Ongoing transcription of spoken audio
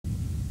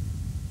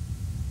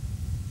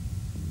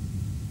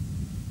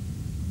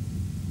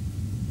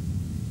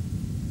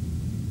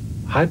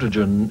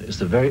Hydrogen is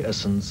the very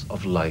essence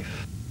of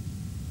life.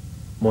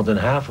 More than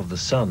half of the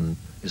sun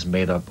is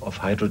made up of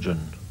hydrogen.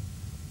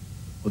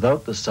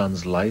 Without the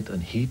sun's light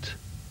and heat,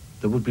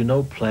 there would be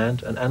no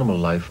plant and animal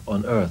life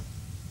on Earth.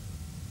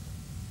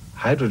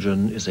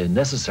 Hydrogen is a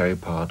necessary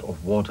part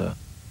of water.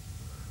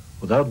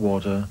 Without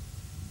water,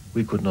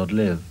 we could not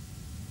live.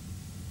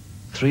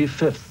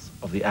 3/5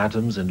 of the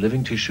atoms in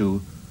living tissue,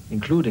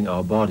 including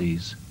our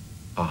bodies,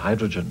 are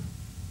hydrogen.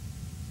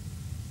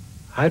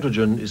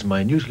 Hydrogen is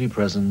minutely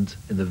present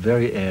in the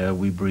very air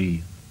we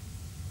breathe.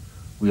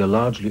 We are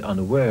largely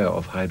unaware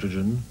of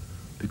hydrogen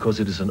because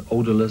it is an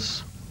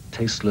odorless,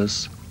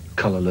 tasteless,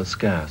 colorless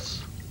gas.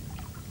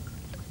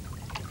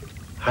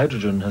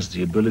 Hydrogen has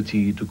the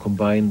ability to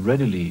combine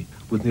readily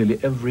with nearly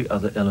every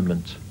other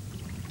element.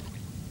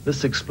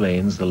 This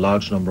explains the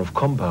large number of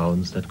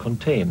compounds that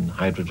contain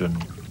hydrogen.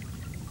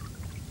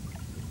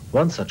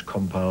 One such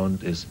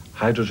compound is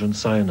hydrogen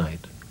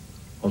cyanide,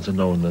 also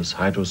known as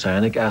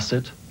hydrocyanic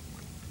acid,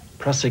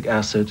 prussic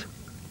acid,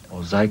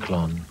 or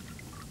ZYKLON.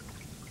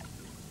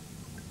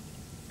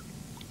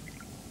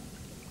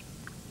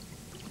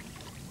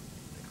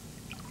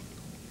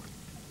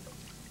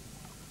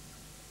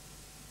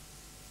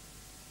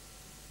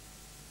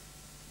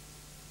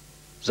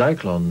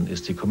 ZYKLON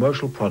is the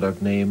commercial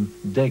product name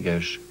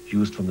Degesch,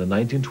 used from the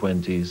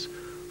 1920s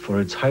for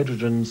its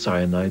hydrogen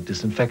cyanide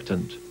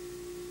disinfectant.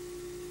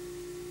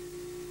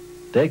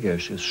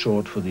 Degesch is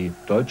short for the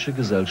Deutsche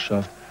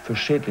Gesellschaft für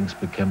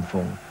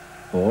Schädlingsbekämpfung,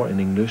 or in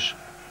English,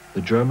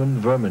 the German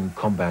Vermin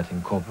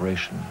Combating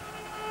Corporation.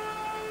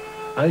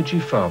 IG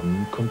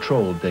Farben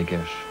controlled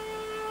Degesch.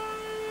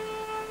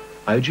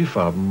 IG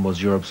Farben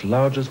was Europe's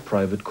largest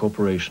private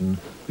corporation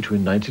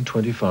between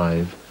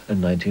 1925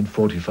 and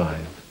 1945.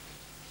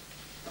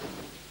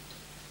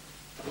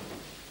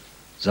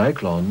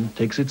 ZYKLON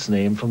takes its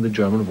name from the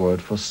German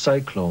word for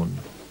cyclone.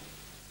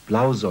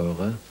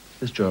 Blausäure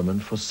is German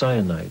for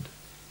cyanide,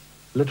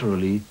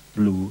 literally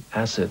blue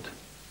acid.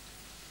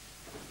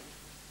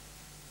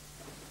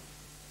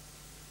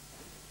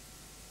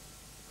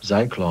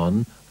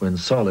 ZYKLON, when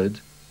solid,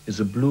 is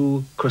a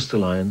blue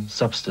crystalline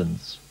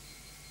substance.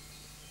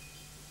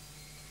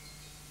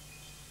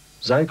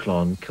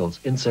 ZYKLON kills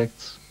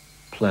insects,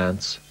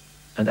 plants,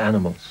 and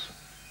animals.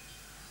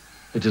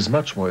 It is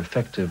much more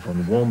effective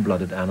on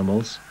warm-blooded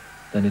animals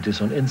than it is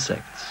on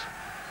insects.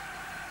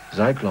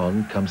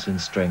 ZYKLON comes in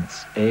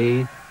strengths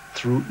A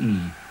through E.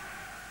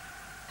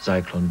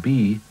 Zyklon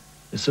B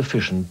is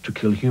sufficient to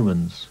kill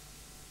humans.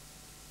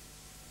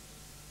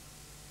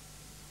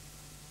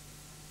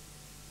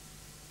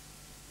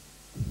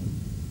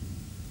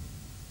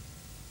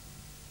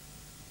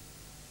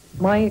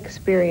 My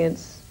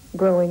experience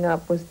growing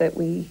up was that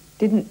we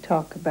didn't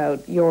talk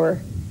about your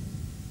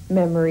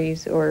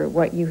memories or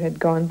what you had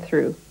gone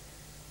through.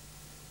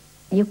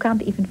 You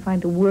can't even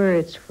find the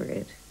words for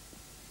it.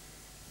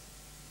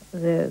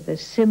 The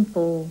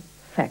simple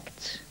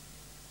facts.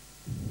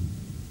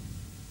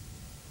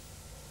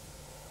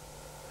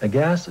 A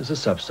gas is a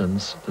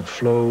substance that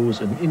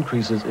flows and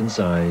increases in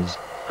size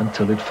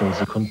until it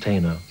fills a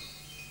container.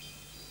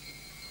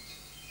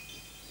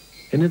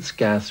 In its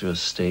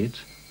gaseous state,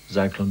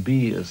 Zyklon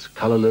B is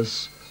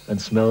colorless and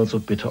smells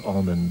of bitter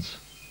almonds,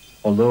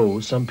 although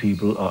some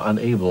people are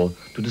unable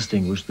to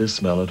distinguish this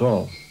smell at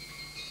all.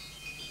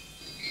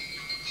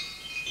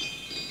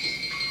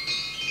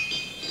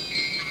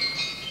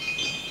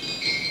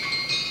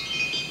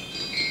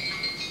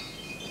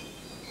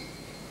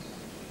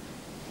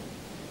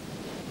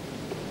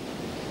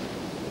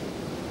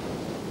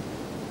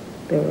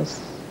 There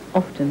was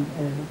often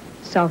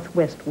a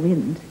southwest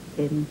wind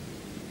in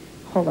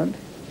Holland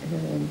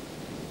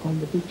on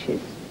the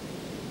beaches.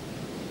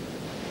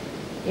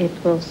 It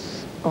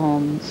was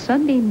on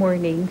Sunday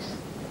mornings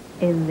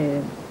in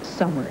the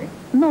summer,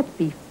 not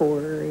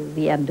before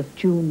the end of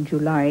June,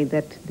 July,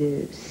 that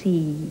the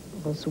sea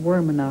was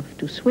warm enough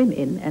to swim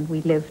in, and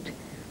we lived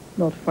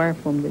not far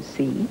from the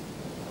sea.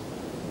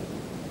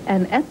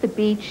 And at the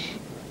beach,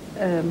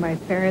 my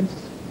parents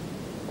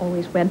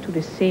always went to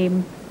the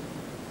same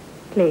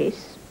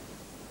place.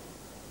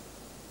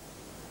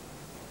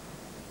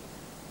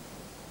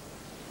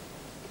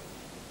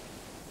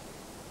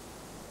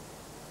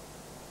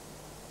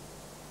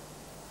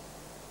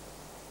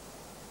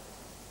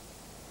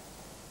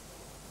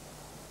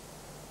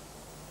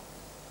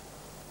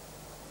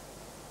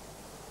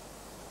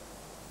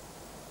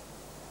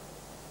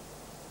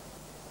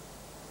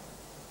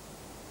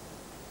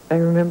 I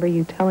remember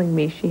you telling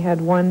me she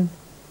had one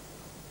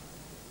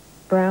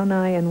brown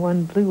eye and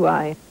one blue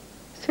eye.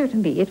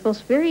 Certainly, it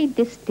was very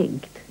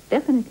distinct.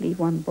 Definitely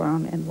one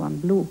brown and one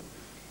blue.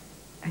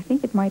 I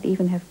think it might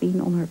even have been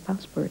on her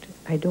passport.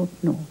 I don't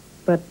know.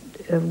 But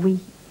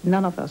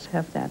none of us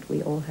have that.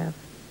 We all have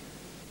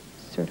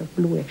sort of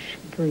bluish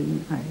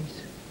green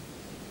eyes.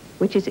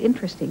 Which is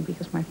interesting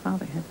because my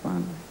father had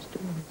brown eyes too.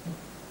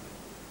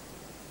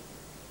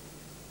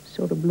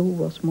 So the blue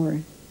was more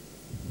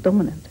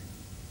dominant.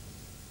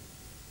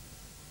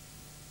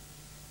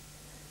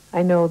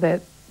 I know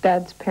that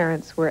Dad's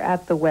parents were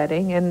at the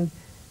wedding, and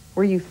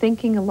Were you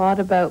thinking a lot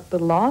about the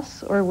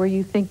loss, or were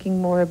you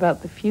thinking more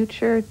about the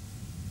future?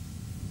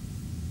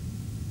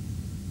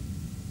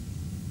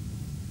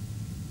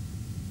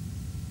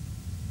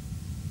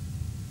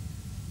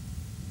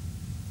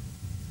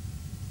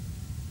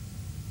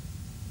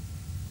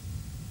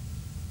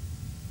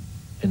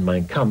 In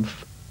Mein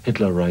Kampf,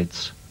 Hitler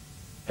writes,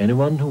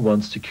 "Anyone who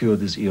wants to cure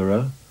this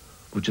era,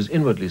 which is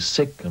inwardly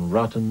sick and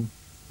rotten,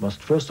 must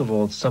first of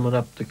all summon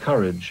up the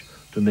courage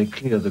to make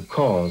clear the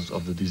cause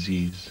of the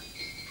disease."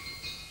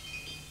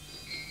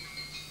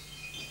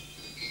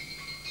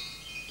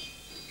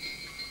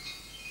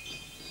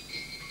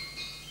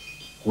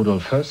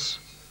 Rudolf Höss,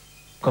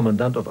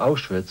 commandant of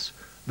Auschwitz,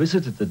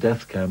 visited the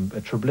death camp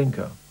at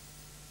Treblinka.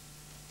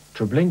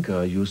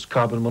 Treblinka used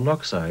carbon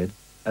monoxide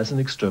as an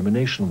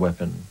extermination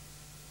weapon.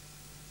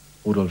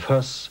 Rudolf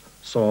Höss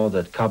saw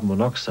that carbon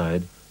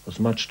monoxide was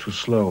much too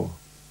slow.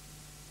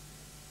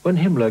 When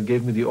Himmler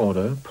gave me the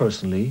order,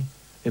 personally,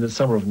 in the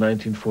summer of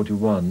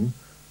 1941,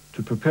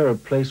 to prepare a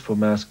place for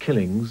mass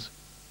killings,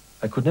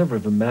 I could never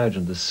have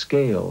imagined the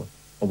scale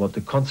or what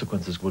the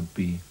consequences would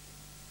be.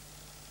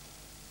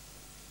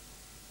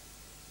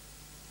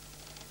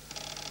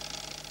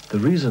 The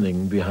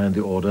reasoning behind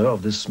the order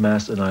of this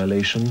mass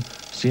annihilation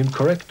seemed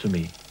correct to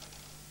me.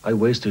 I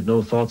wasted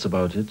no thoughts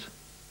about it.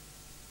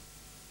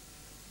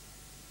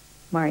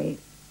 My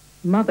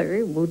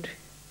mother would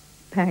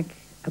pack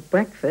a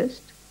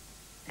breakfast,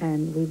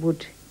 and we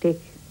would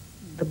take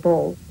the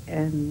ball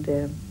and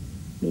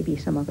maybe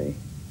some other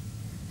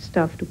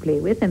stuff to play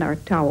with and our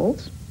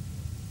towels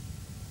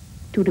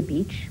to the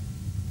beach.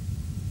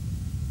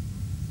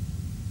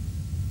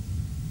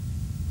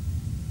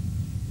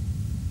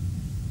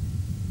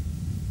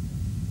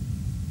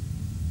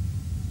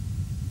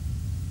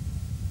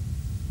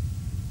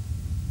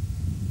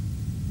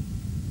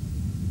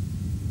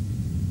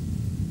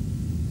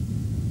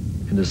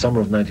 In the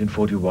summer of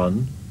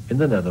 1941, in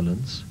the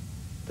Netherlands,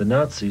 the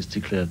Nazis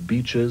declared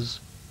beaches,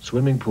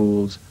 swimming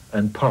pools,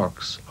 and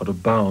parks out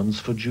of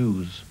bounds for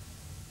Jews.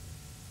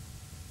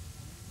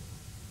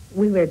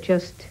 We were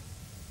just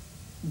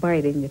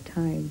biding the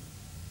time,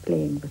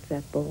 playing with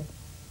that ball.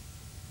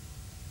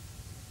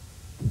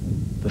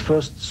 The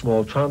first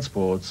small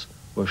transports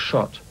were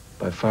shot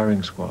by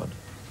firing squad.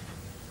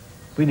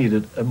 We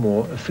needed a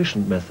more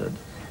efficient method.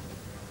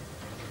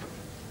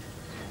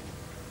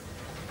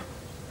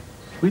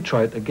 We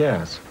tried a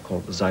gas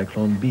called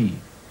Zyklon B,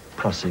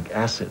 prussic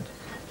acid.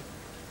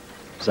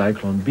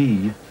 Zyklon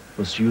B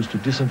was used to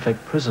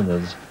disinfect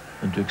prisoners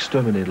and to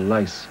exterminate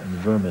lice and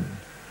vermin.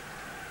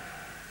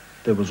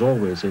 There was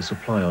always a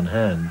supply on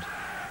hand.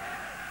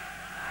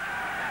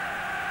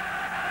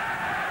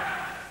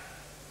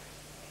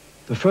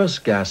 The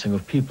first gassing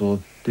of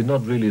people did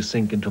not really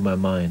sink into my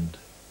mind.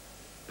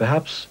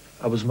 Perhaps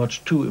I was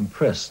much too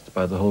impressed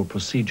by the whole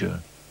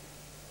procedure.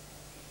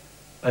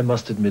 I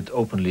must admit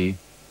openly,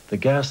 the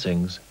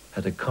gassings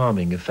had a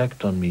calming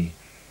effect on me.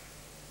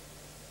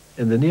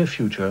 In the near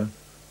future,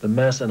 the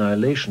mass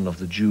annihilation of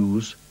the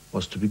Jews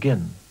was to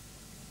begin.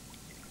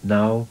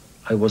 Now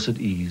I was at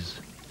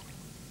ease.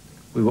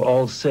 We were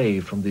all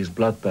saved from these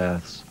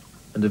bloodbaths,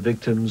 and the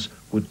victims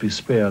would be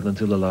spared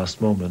until the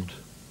last moment.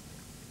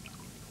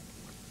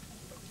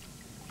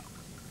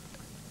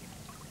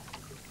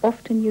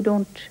 Often you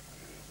don't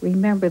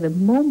remember the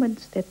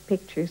moments that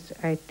pictures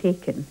are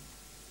taken.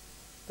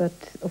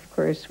 But of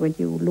course, when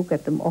you look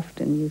at them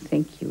often, you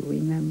think you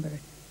remember.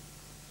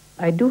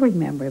 I do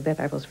remember that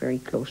I was very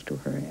close to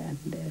her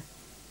and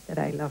that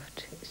I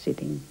loved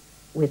sitting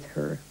with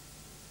her.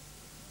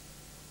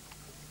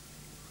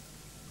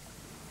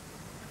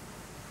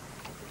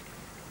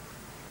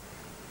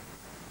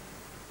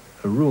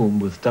 A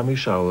room with dummy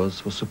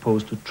showers was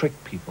supposed to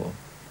trick people.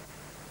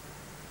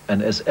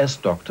 An SS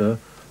doctor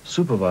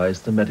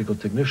supervised the medical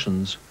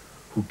technicians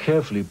who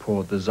carefully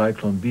poured the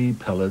Zyklon B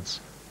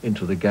pellets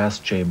into the gas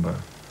chamber.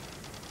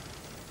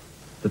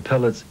 The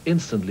pellets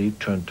instantly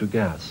turned to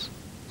gas,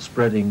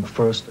 spreading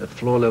first at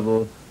floor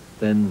level,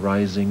 then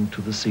rising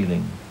to the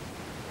ceiling.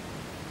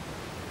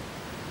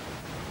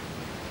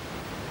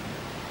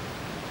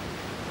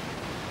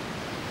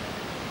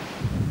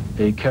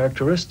 A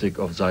characteristic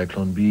of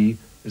Zyklon B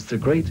is the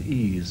great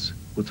ease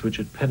with which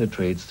it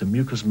penetrates the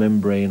mucous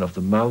membrane of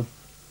the mouth,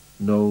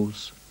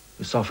 nose,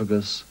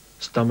 esophagus,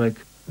 stomach,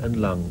 and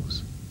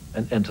lungs,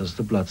 and enters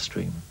the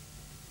bloodstream.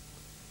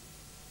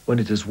 When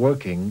it is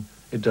working,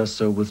 it does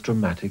so with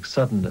dramatic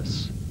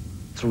suddenness,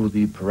 through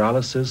the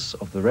paralysis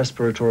of the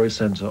respiratory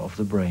center of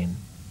the brain.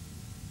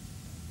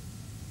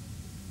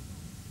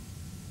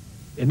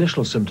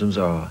 Initial symptoms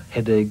are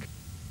headache,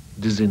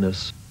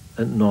 dizziness,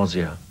 and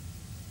nausea.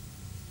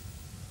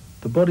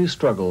 The body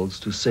struggles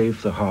to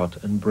save the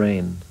heart and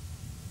brain.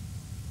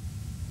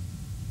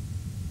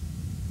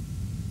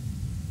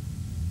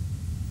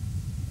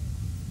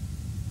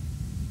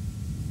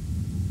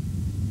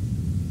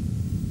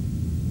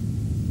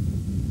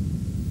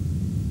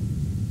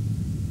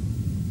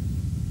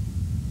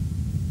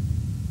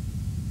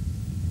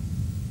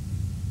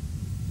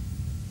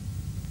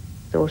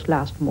 Those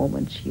last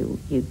moments you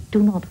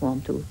do not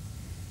want to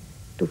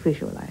to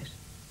visualize.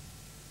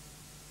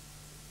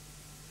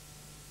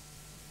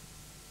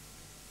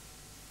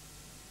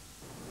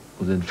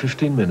 Within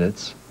 15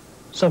 minutes,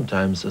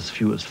 sometimes as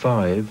few as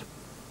 5,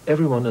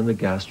 everyone in the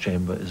gas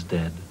chamber is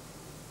dead.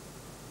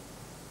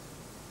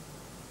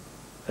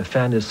 A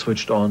fan is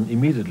switched on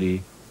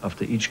immediately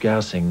after each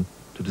gassing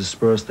to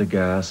disperse the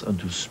gas and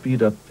to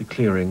speed up the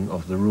clearing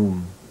of the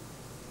room.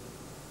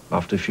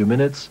 After a few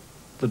minutes,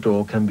 the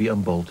door can be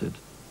unbolted.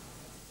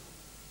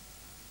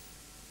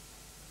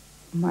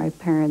 My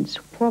parents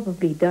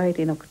probably died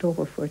in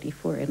October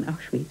 44 in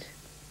Auschwitz.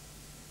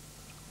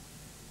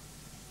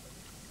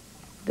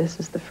 This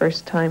is the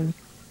first time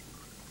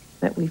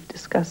that we've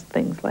discussed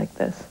things like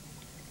this.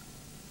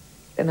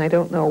 And I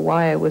don't know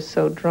why I was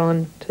so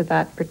drawn to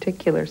that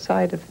particular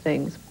side of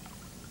things.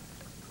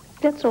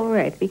 That's all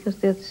right, because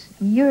that's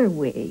your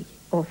way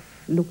of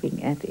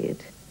looking at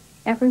it.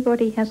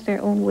 Everybody has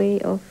their own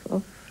way of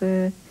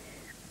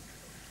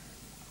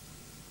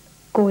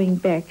going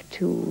back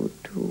to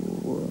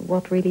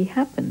what really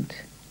happened.